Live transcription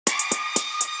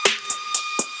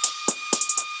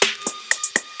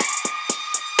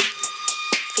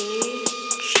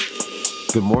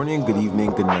Good morning, good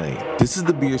evening, good night. This is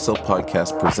the Be Yourself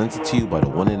podcast presented to you by the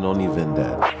one and only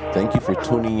Vendad. Thank you for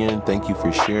tuning in, thank you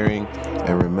for sharing,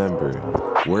 and remember,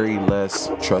 worry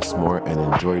less, trust more, and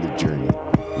enjoy the journey.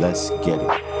 Let's get it.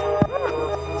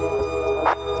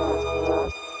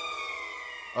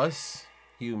 Us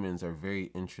humans are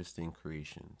very interesting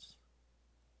creations.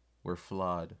 We're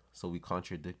flawed, so we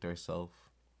contradict ourselves.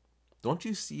 Don't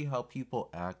you see how people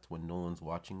act when no one's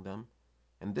watching them?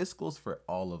 And this goes for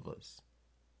all of us.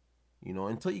 You know,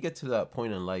 until you get to that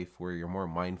point in life where you're more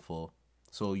mindful,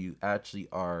 so you actually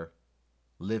are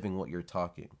living what you're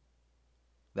talking.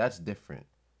 That's different.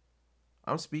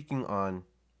 I'm speaking on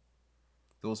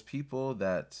those people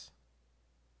that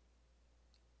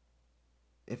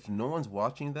if no one's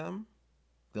watching them,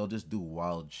 they'll just do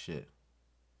wild shit.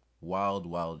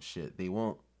 Wild shit. They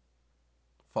won't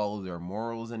follow their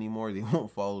morals anymore. They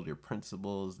won't follow their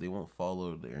principles. They won't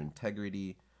follow their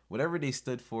integrity. Whatever they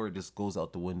stood for just goes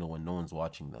out the window when no one's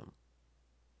watching them.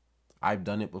 I've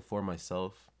done it before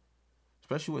myself,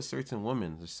 especially with certain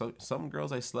women. There's some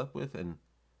girls I slept with, and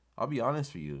I'll be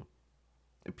honest with you.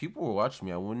 If people were watching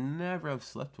me, I would never have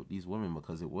slept with these women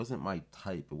because it wasn't my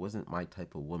type. It wasn't my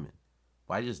type of woman.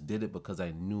 But I just did it because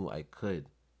I knew I could.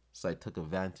 So I took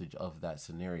advantage of that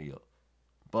scenario.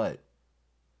 But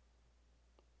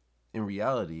in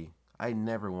reality, I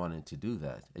never wanted to do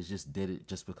that. I just did it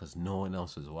just because no one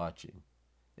else was watching.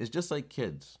 It's just like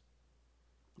kids.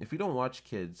 If you don't watch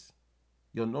kids,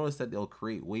 you'll notice that they'll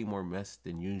create way more mess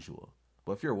than usual.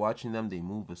 But if you're watching them, they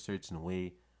move a certain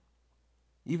way.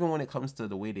 Even when it comes to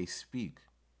the way they speak.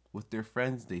 With their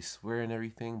friends, they swear and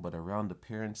everything, but around the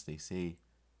parents, they say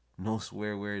no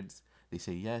swear words. They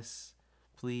say yes,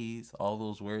 please, all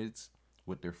those words.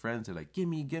 With their friends, they're like,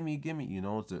 gimme. You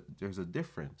know, there's a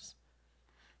difference.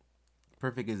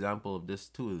 Perfect example of this,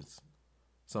 too, is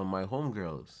some of my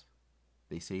homegirls.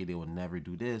 They say they will never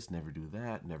do this, never do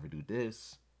that, never do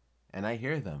this. And I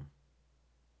hear them.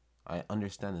 I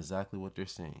understand exactly what they're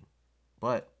saying.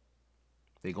 But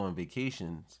they go on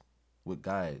vacations with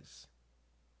guys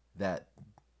that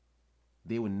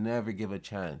they would never give a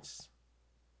chance.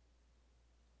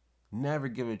 Never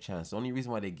give a chance. The only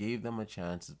reason why they gave them a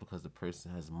chance is because the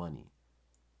person has money.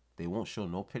 They won't show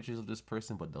no pictures of this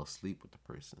person, but they'll sleep with the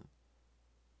person.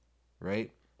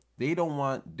 Right? They don't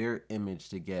want their image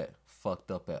to get fucked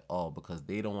up at all because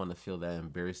they don't want to feel that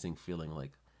embarrassing feeling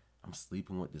like, I'm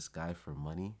sleeping with this guy for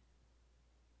money.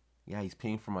 Yeah, he's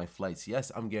paying for my flights.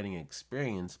 Yes, I'm getting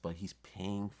experience, but he's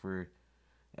paying for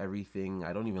everything.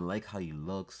 I don't even like how he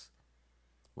looks.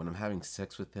 When I'm having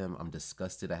sex with him, I'm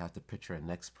disgusted. I have to picture a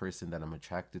next person that I'm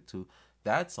attracted to.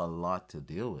 That's a lot to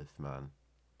deal with, man.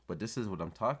 But this is what I'm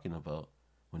talking about.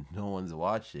 When no one's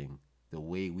watching, the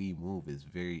way we move is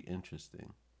very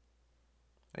interesting.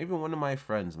 Even one of my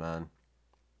friends, man.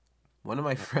 One of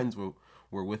my friends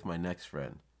were with my next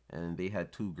friend, and they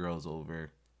had two girls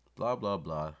over. Blah, blah,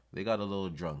 blah. They got a little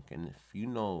drunk. And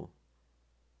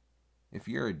if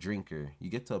you're a drinker, you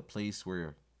get to a place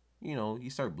where, you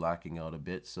start blacking out a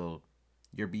bit. So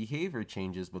your behavior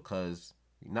changes because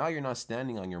now you're not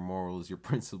standing on your morals, your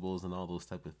principles, and all those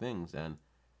type of things. And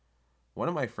one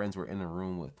of my friends were in a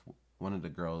room with one of the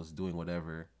girls doing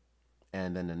whatever.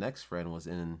 And then the next friend was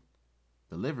in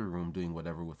the living room doing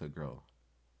whatever with a girl.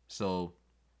 So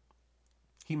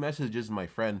he messages my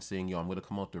friend saying, yo, I'm going to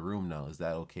come out the room now. Is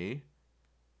that okay?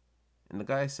 And the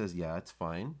guy says, yeah, it's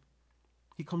fine.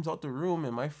 He comes out the room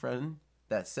and my friend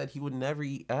that said he would never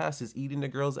eat ass is eating the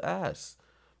girl's ass.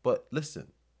 But listen,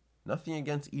 nothing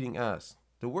against eating ass.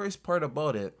 The worst part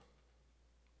about it,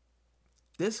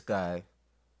 this guy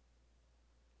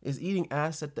is eating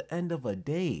ass at the end of a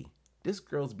day. This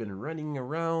girl's been running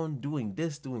around, doing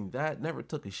this, doing that, never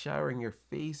took a shower in your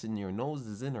face and your nose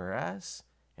is in her ass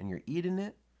and you're eating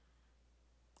it.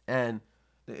 And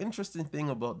the interesting thing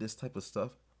about this type of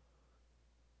stuff,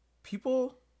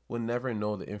 people will never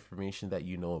know the information that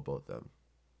you know about them.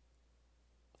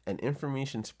 And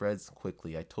information spreads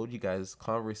quickly. I told you guys,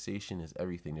 conversation is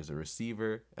everything. There's a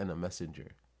receiver and a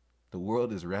messenger. The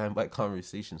world is ran by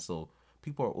conversation, so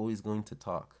people are always going to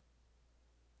talk.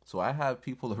 So I have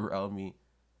people around me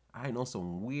I know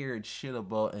some weird shit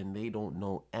about, and they don't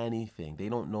know anything. They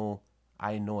don't know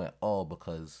I know at all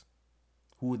because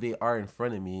who they are in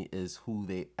front of me is who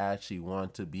they actually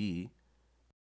want to be.